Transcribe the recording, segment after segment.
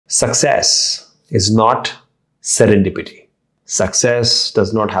Success is not serendipity. Success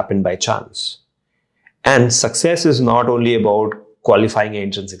does not happen by chance. And success is not only about qualifying an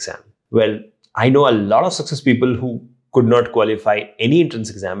entrance exam. Well, I know a lot of success people who could not qualify any entrance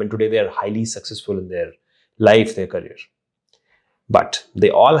exam, and today they are highly successful in their life, their career. But they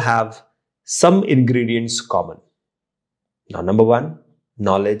all have some ingredients common. Now, number one,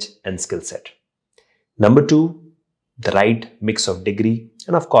 knowledge and skill set. Number two, the right mix of degree,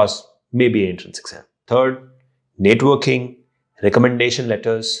 and of course, maybe an entrance exam. Third, networking, recommendation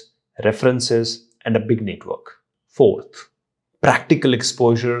letters, references, and a big network. Fourth, practical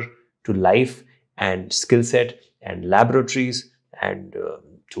exposure to life and skill set and laboratories and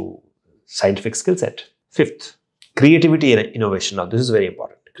to scientific skill set. Fifth, creativity and innovation. Now, this is very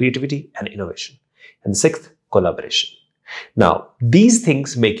important. Creativity and innovation. And sixth, collaboration. Now, these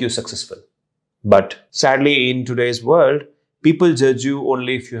things make you successful. But sadly, in today's world, people judge you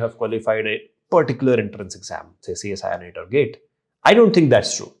only if you have qualified a particular entrance exam, say CSIR, NET or GATE. I don't think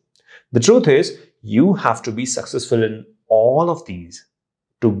that's true. The truth is, you have to be successful in all of these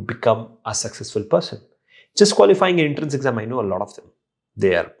to become a successful person. Just qualifying an entrance exam, I know a lot of them.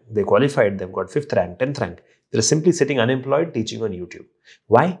 They qualified, they've got 5th rank, 10th rank. They're simply sitting unemployed teaching on YouTube.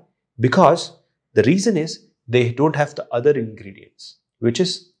 Why? Because the reason is they don't have the other ingredients, which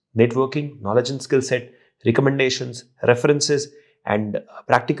is networking, knowledge and skill set, recommendations, references, and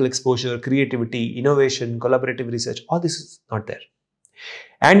practical exposure, creativity, innovation, collaborative research. All this is not there.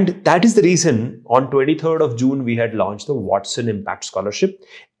 And that is the reason on 23rd of June, we had launched the WATSON Impact Scholarship.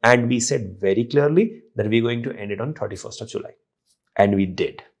 And we said very clearly that we're going to end it on 31st of July. And we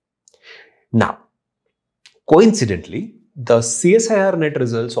did. Now, coincidentally, the CSIR NET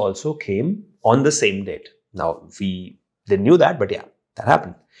results also came on the same date. Now, we didn't knew that, but yeah, that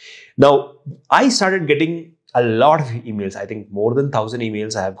happened. Now, I started getting a lot of emails. I think more than 1,000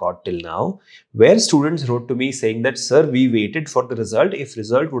 emails I have got till now, where students wrote to me saying that, sir, we waited for the result. If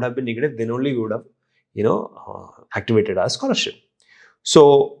result would have been negative, then only we would have, activated our scholarship.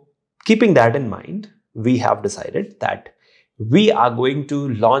 So, keeping that in mind, we have decided that we are going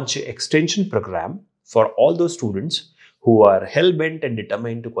to launch an extension program for all those students who are hell-bent and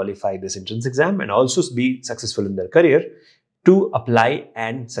determined to qualify this entrance exam and also be successful in their career to apply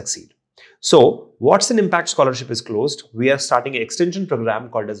and succeed. So, WATSON Impact Scholarship is closed. We are starting an extension program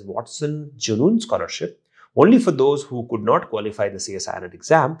called as WATSON Junoon Scholarship, only for those who could not qualify the CSIR NET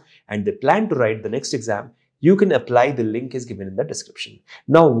exam and they plan to write the next exam. You can apply. The link is given in the description.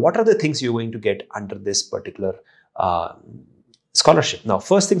 Now, what are the things you're going to get under this particular scholarship? Now,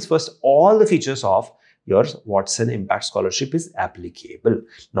 first things first, all the features of your WATSON Impact Scholarship is applicable.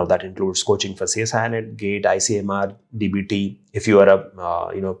 Now, that includes coaching for CSIR NET, GATE, ICMR, DBT. If you are a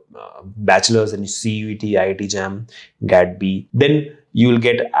bachelor's in CUET, IIT JAM, GAT-B, then you will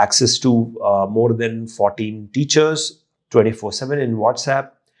get access to more than 14 teachers 24/7 in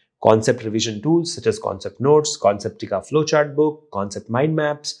WhatsApp, concept revision tools such as concept notes, Conceptica flowchart book, concept mind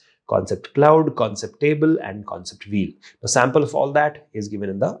maps, concept cloud, concept table, and concept wheel. The sample of all that is given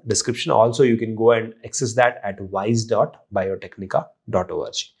in the description. Also, you can go and access that at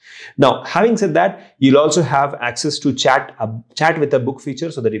wise.biotecnika.org. Now, having said that, you'll also have access to chat with a book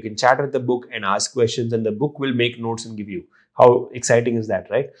feature so that you can chat with the book and ask questions, and the book will make notes and give you. How exciting is that,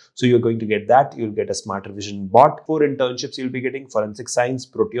 right? So you're going to get that. You'll get a smart revision bot. 4 internships you'll be getting: forensic science,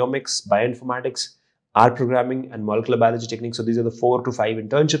 proteomics, bioinformatics, R programming, and molecular biology techniques. So these are the 4 to 5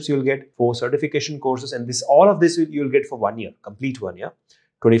 internships you'll get, 4 certification courses, and all of this you'll get for 1 year, complete 1 year.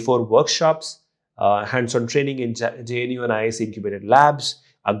 24 workshops, hands-on training in JNU and IISc incubated labs,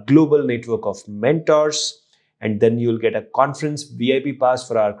 a global network of mentors, and then you'll get a conference VIP pass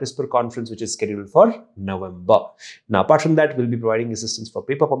for our CRISPR conference, which is scheduled for November. Now, apart from that, we'll be providing assistance for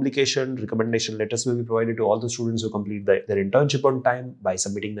paper publication. Recommendation letters will be provided to all the students who complete their internship on time by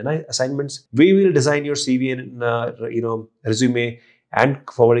submitting the assignments. We will design your CV and resume and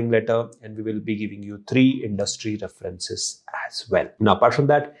forwarding letter, and we will be giving you 3 industry references as well. Now, apart from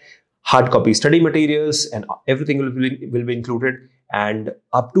that, hard copy study materials and everything will be included, and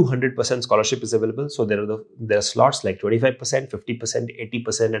up to 100% scholarship is available. So there are slots like 25%, 50%,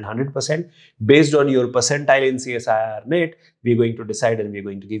 80%, and 100%. Based on your percentile in CSIR NET, we're going to decide and we're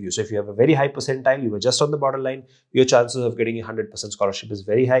going to give you. So if you have a very high percentile, you are just on the borderline, your chances of getting a 100% scholarship is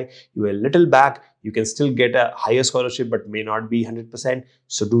very high. You are a little back, you can still get a higher scholarship, but may not be 100%.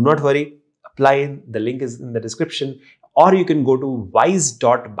 So do not worry, apply. The link is in the description, or you can go to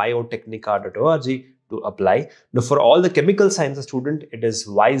wise.biotecnika.org to apply. Now, for all the chemical sciences student, it is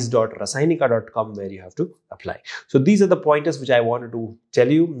wise.rasainika.com where you have to apply. So these are the pointers which I wanted to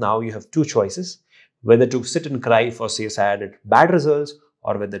tell you. Now you have 2 choices, whether to sit and cry for CSIR NET bad results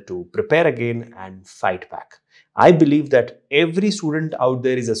or whether to prepare again and fight back. I believe that every student out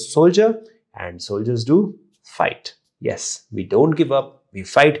there is a soldier, and soldiers do fight. Yes, we don't give up, we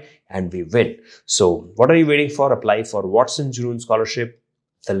fight and we win. So what are you waiting for? Apply for WATSON Junoon Scholarship.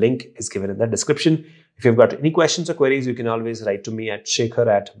 The link is given in the description. If you've got any questions or queries, you can always write to me at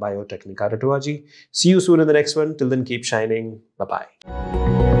shekhar@biotecnika.org. See you soon in the next one. Till then, keep shining. Bye-bye.